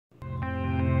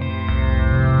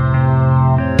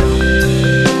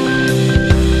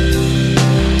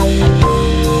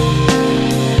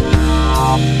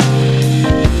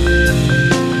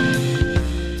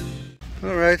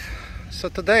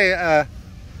today,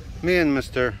 me and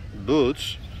Mr.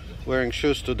 Boots, wearing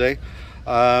shoes today,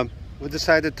 we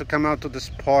decided to come out to this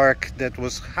park that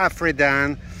was half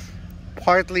redone.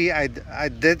 Partly I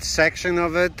did section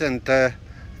of it and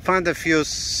found a few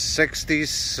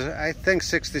 60s, I think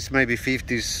 60s, maybe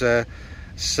 50s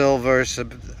silvers,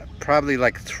 probably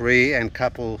like 3 and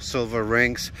couple silver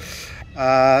rings.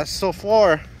 So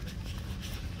far,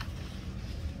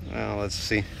 well, let's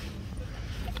see,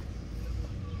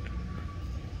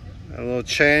 a little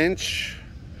change.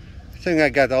 I think I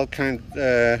got all kind,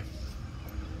 a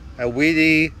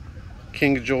Weedy,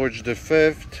 King George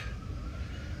V,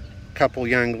 couple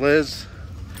young Liz.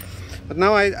 But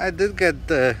now I did get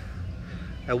a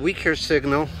weaker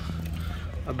signal,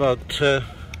 about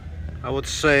I would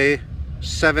say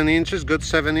 7 inches, good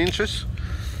 7 inches.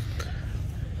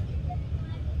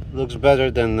 Looks better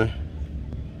than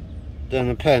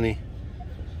a penny.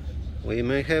 We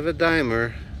may have a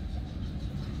dimer.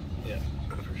 Yeah,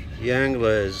 for sure. Young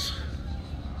Liz.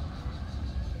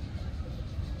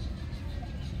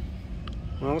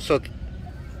 Also,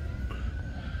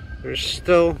 there's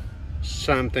still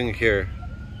something here.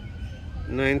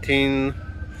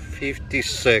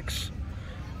 1956.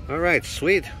 All right,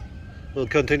 sweet. We'll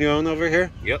continue on over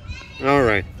here. Yep. All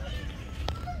right.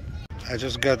 I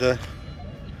just got a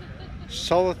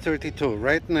solid 32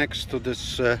 right next to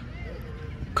this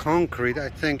concrete. I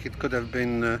think it could have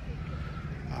been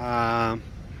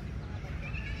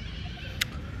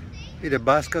either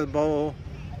basketball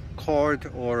court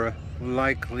or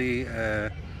likely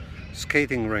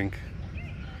skating rink.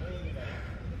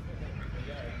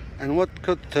 And what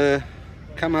could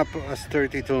come up as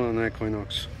 32 on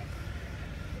Equinox?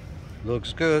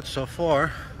 Looks good so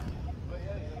far.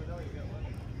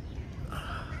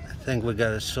 I think we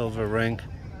got a silver ring.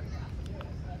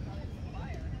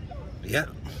 Yeah.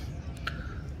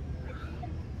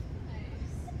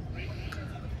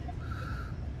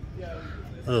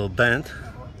 A little bent.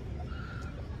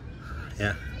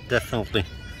 Yeah, definitely.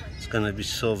 It's gonna be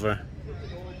silver.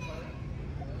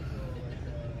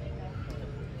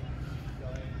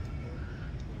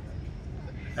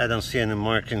 I don't see any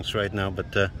markings right now,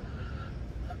 but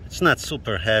it's not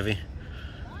super heavy.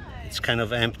 It's kind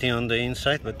of empty on the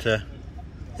inside, but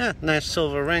yeah, nice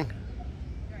silver ring.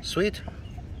 Sweet.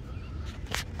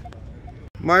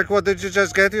 Mark, what did you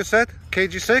just get, you said?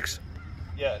 KG6?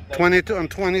 Yeah. 22 on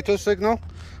 22 signal?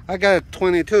 I got a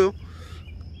 22.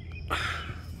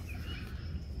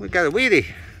 We got a Weedy.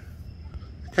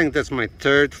 I think that's my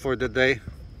third for the day.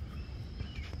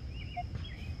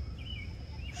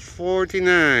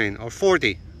 49 or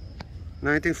 40.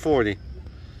 1940.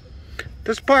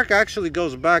 This park actually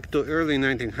goes back to early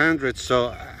 1900s,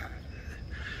 so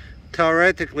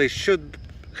theoretically should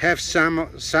have some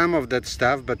of that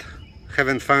stuff, but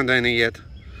haven't found any yet.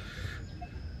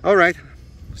 All right,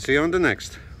 see you on the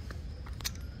next.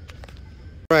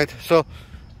 Right, so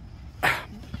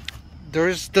there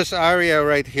is this area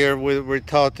right here where we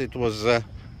thought it was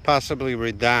possibly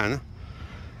redone.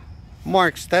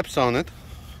 Mark steps on it.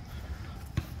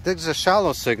 There's a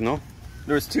shallow signal.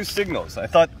 There was 2 signals. I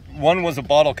thought one was a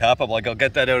bottle cap. I'm like, I'll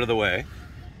get that out of the way.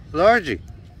 Largy.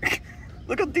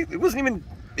 Look how deep. It wasn't even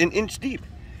an inch deep.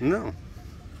 No.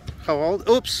 How old?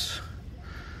 Oops.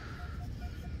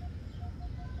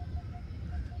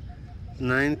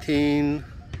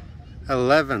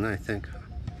 1911, I think.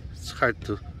 It's hard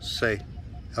to say.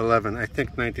 11. I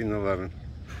think 1911.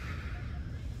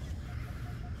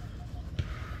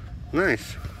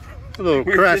 Nice. A little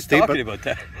We were just crusty, talking but about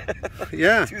that.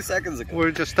 yeah, 2 seconds ago.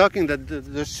 we're just talking that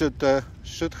this should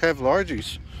have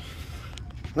largies.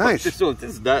 Nice. So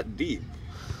this is that deep.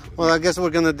 Well, I guess we're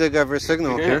gonna dig every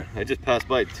signal here. I just passed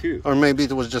by 2. Or maybe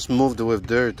it was just moved with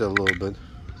dirt a little bit.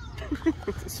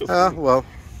 So funny. Well,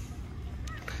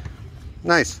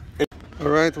 nice. All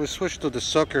right, we switched to the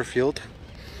soccer field.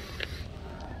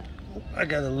 I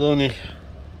got a loony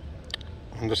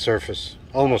on the surface,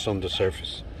 almost on the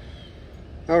surface.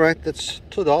 All right, that's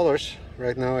 $2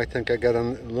 right now. I think I got a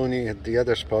loony at the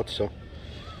other spot, so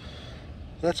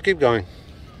let's keep going.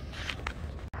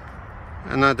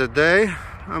 Another day.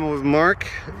 I'm with Mark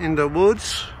in the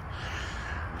woods.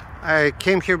 I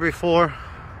came here before,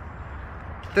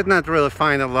 did not really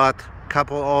find a lot.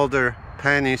 Couple older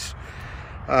pennies.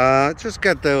 Just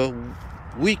got the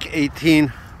week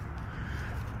 18.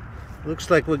 Looks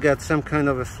like we got some kind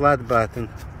of a flat button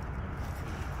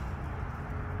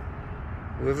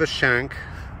with a shank.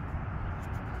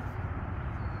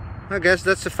 I guess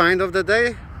that's the find of the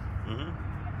day.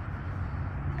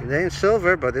 It ain't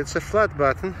silver, but it's a flat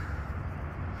button.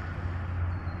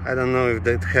 I don't know if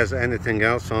that has anything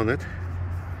else on it.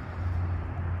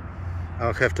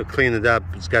 I'll have to clean it up.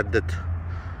 It's got that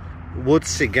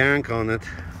woodsy gank on it.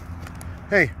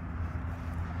 Hey,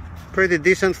 pretty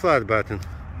decent flat button.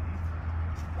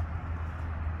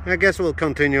 I guess we'll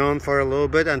continue on for a little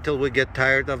bit until we get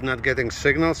tired of not getting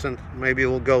signals, and maybe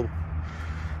we'll go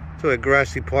to a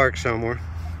grassy park somewhere.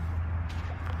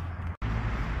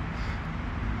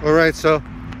 Alright, so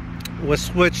we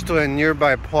switched to a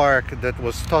nearby park that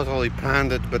was totally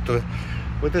panded, but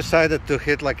we decided to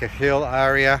hit like a hill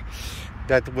area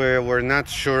that we're not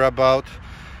sure about.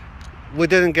 We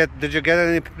didn't get, did you get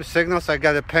any signals? I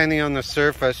got a penny on the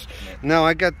surface. No,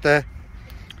 I got the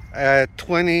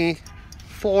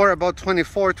 24, about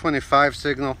 24, 25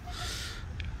 signal.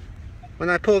 When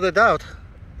I pulled it out,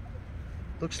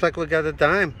 looks like we got a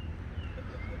dime.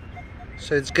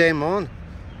 So it's game on.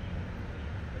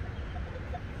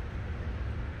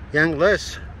 Young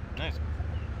Liz. Nice.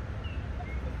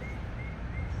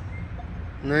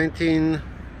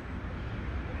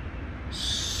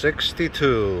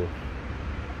 1962.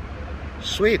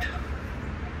 Sweet.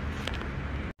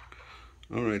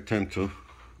 Alright, time to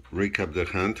recap the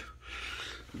hunt.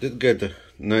 Did get a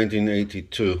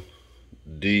 1982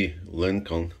 D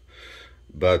Lincoln,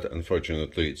 but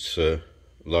unfortunately it's a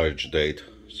large date,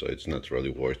 so it's not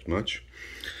really worth much.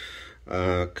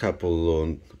 A couple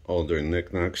on older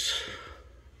knickknacks,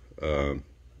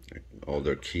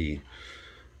 older key,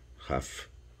 half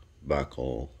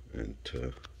buckle, and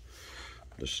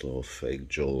this little fake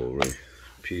jewelry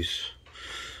piece.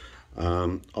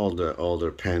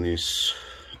 Older pennies,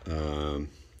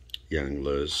 Young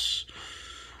Liz,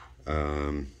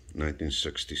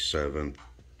 1967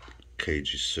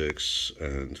 KG6,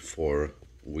 and 4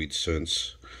 wheat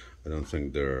cents. I don't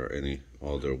think there are any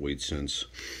older wheat cents.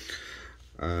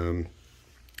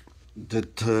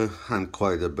 Did hunt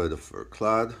quite a bit of fur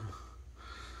clad.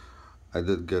 I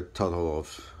did get total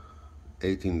of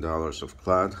 $18 of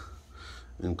clad,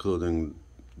 including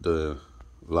the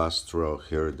last row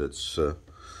here that's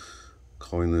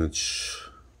coinage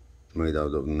made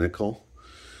out of nickel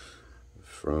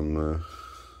from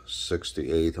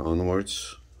 68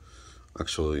 onwards.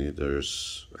 Actually,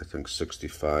 there's, I think,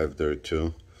 65 there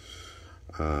too.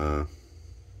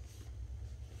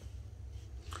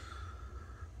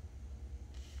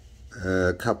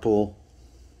 A couple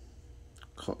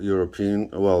European,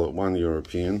 well, one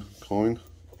European coin,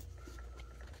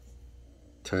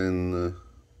 10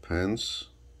 pence,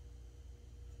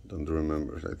 don't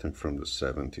remember, I think from the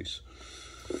 70s,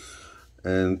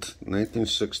 and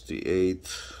 1968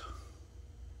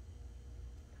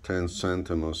 10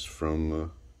 centimos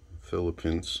from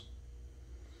Philippines.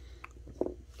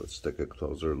 Let's take a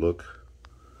closer look.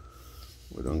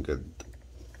 We don't get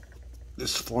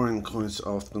these foreign coins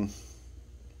often.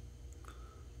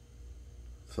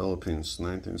 Philippines,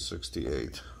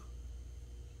 1968.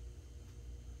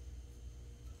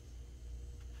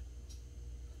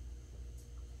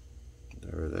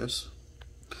 There it is.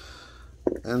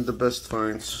 And the best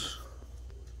finds,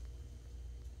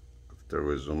 after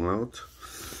we zoom out,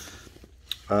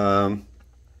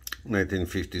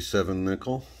 1957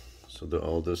 nickel, so the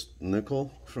oldest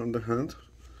nickel from the hand.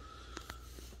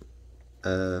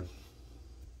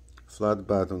 Flat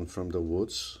button from the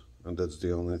woods, and that's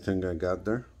the only thing I got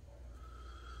there.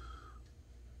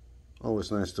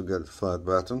 Always nice to get a flat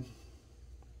button.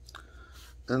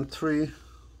 And 3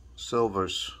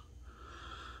 silvers,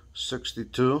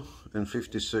 62 and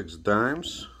 56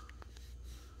 dimes,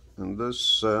 and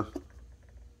this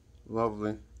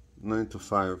lovely 9 to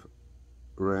 5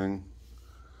 ring.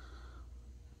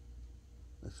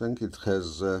 I think it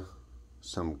has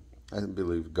some, I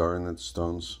believe, garnet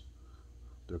stones.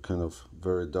 They're kind of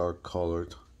very dark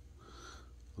colored,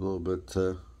 a little bit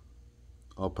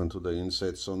open to the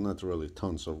inside, so not really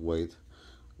tons of weight.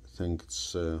 I think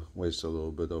it's weighs a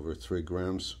little bit over 3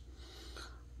 grams,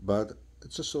 but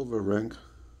it's a silver ring,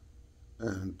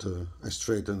 and I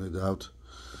straightened it out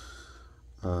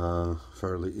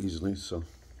fairly easily, so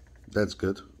that's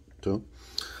good too.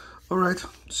 Alright,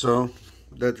 so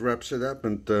that wraps it up,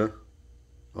 and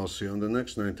I'll see you on the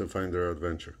next 9 to Finder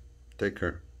adventure. Take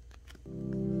care.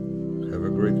 Have a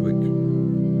great week.